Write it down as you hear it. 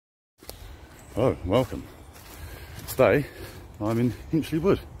Hello, welcome. Today I'm in Hinchley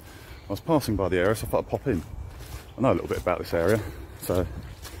Wood. I was passing by the area, so I thought I'd pop in. I know a little bit about this area, so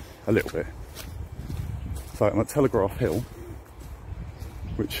a little bit. So I'm at Telegraph Hill,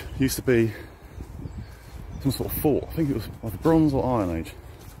 which used to be some sort of fort. I think it was either Bronze or Iron Age.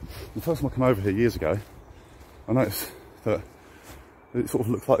 The first time I came over here years ago, I noticed that it sort of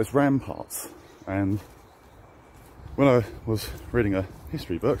looked like there's ramparts, and when I was reading a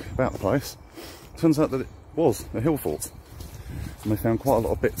history book about the place, it turns out that it was a hill fort, and they found quite a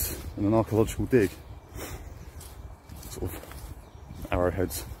lot of bits in an archaeological dig, sort of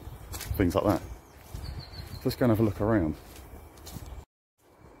arrowheads, things like that. So let's go and have a look around.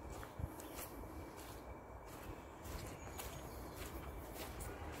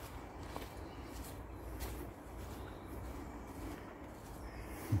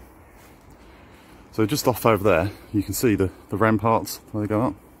 So just off over there, you can see the ramparts where they go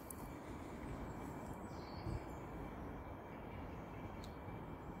up.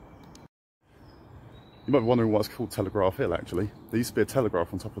 You might be wondering why it's called Telegraph Hill actually. There used to be a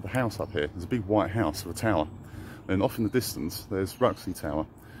telegraph on top of the house up here. There's a big white house with a tower. And off in the distance there's Ruxley Tower,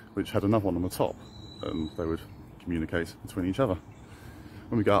 which had another one on the top, and they would communicate between each other.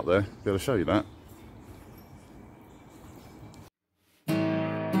 When we go up there, we'll be able to show you that.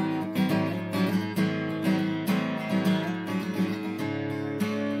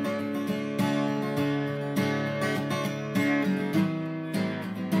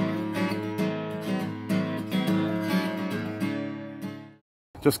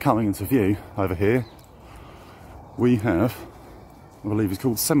 Just coming into view over here, we have, I believe it's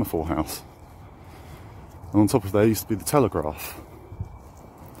called Semaphore House. And on top of there used to be the Telegraph,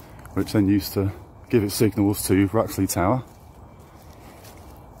 which then used to give its signals to Ruxley Tower.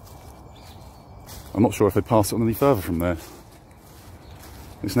 I'm not sure if they passed it on any further from there.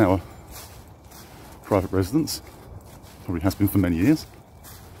 It's now a private residence, probably has been for many years.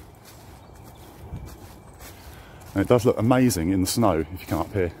 And it does look amazing in the snow if you come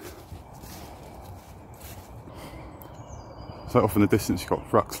up here. So off in the distance you've got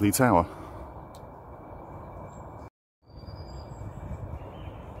Ruxley Tower.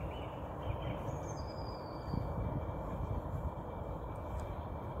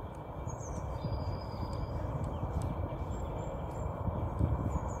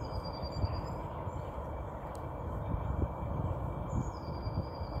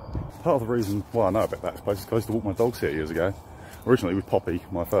 Part of the reason why I know about that place is because I used to walk my dogs here years ago. Originally with Poppy,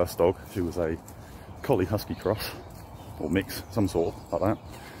 my first dog. She was a collie husky cross, or mix, some sort like that.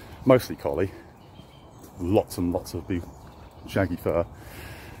 Mostly collie, lots and lots of big shaggy fur.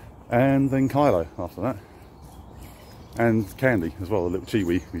 And then Kylo after that. And Candy as well, a little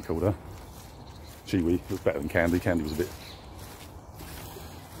Chiwi we called her. Chiwi was better than Candy. Candy was a bit...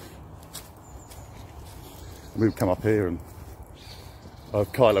 And we would come up here and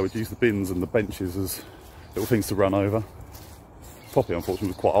Kylo would use the bins and the benches as little things to run over. Poppy, unfortunately,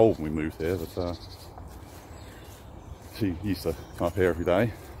 was quite old when we moved here, but she used to come up here every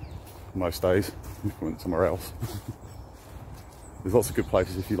day, most days. We went somewhere else. There's lots of good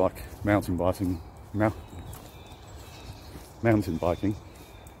places if you like mountain biking. Mountain biking.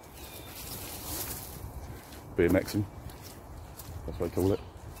 BMXing, that's what they call it.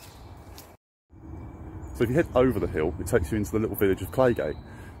 So if you head over the hill, it takes you into the little village of Claygate.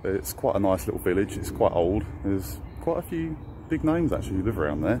 It's quite a nice little village, it's quite old. There's quite a few big names actually who live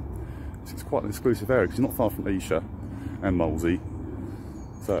around there. It's quite an exclusive area because you're not far from Esher and Molesey.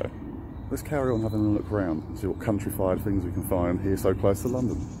 So let's carry on having a look around and see what countrified things we can find here so close to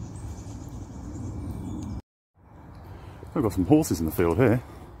London. We've got some horses in the field here.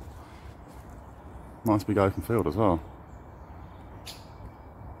 Nice big open field as well.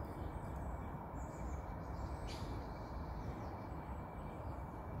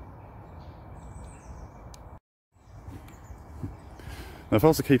 Now if I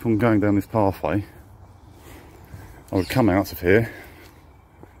was to keep on going down this pathway, I would come out of here,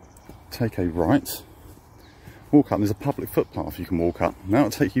 take a right, walk up, and there's a public footpath you can walk up. Now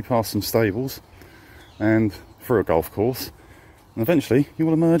it'll take you past some stables and through a golf course, and eventually you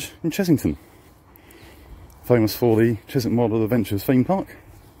will emerge in Chessington, famous for the Cheshunt Model Adventures theme park.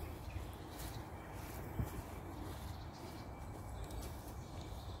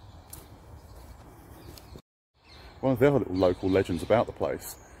 One of the other little local legends about the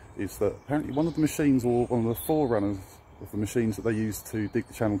place is that apparently one of the machines, or one of the forerunners of the machines that they used to dig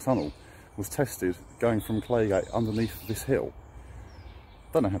the Channel Tunnel, was tested going from Claygate underneath this hill.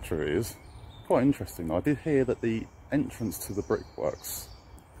 Don't know how true it is. Quite interesting though. I did hear that the entrance to the brickworks,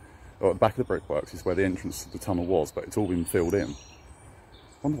 or at the back of the brickworks, is where the entrance to the tunnel was, but it's all been filled in.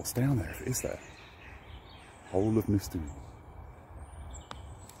 Wonder what's down there, if it is there. Hole of mystery.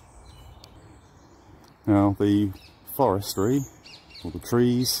 Now the forestry, or the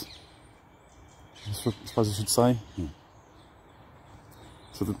trees, I suppose I should say. Yeah.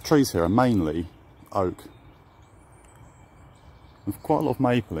 So the trees here are mainly oak. There's quite a lot of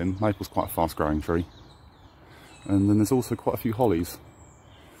maple in. Maple's quite a fast growing tree. And then there's also quite a few hollies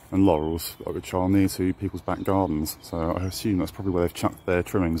and laurels, which are near to people's back gardens. So I assume that's probably where they've chucked their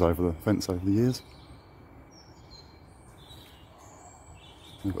trimmings over the fence over the years.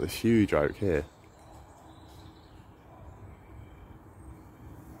 We've got this huge oak here.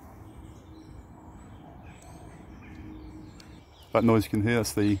 That noise you can hear,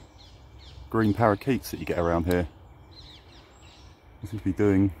 that's the green parakeets that you get around here. They seem to be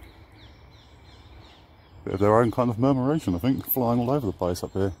doing a bit of their own kind of murmuration, I think, flying all over the place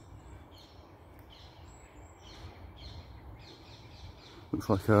up here. Looks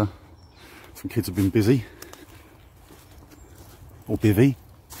like some kids have been busy. Or bivvy.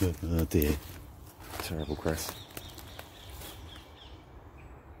 Oh dear. Terrible crest.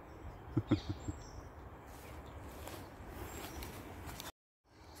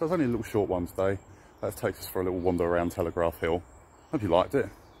 So it's only a little short one today. That takes us for a little wander around Telegraph Hill. Hope you liked it.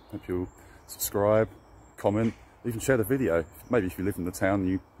 Hope you'll subscribe, comment, even share the video. Maybe if you live in the town and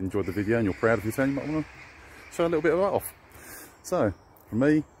you enjoyed the video and you're proud of your town, you might want to show a little bit of that off. So, from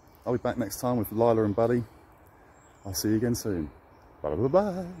me, I'll be back next time with Lila and Buddy. I'll see you again soon. Bye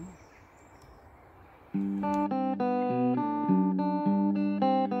bye bye.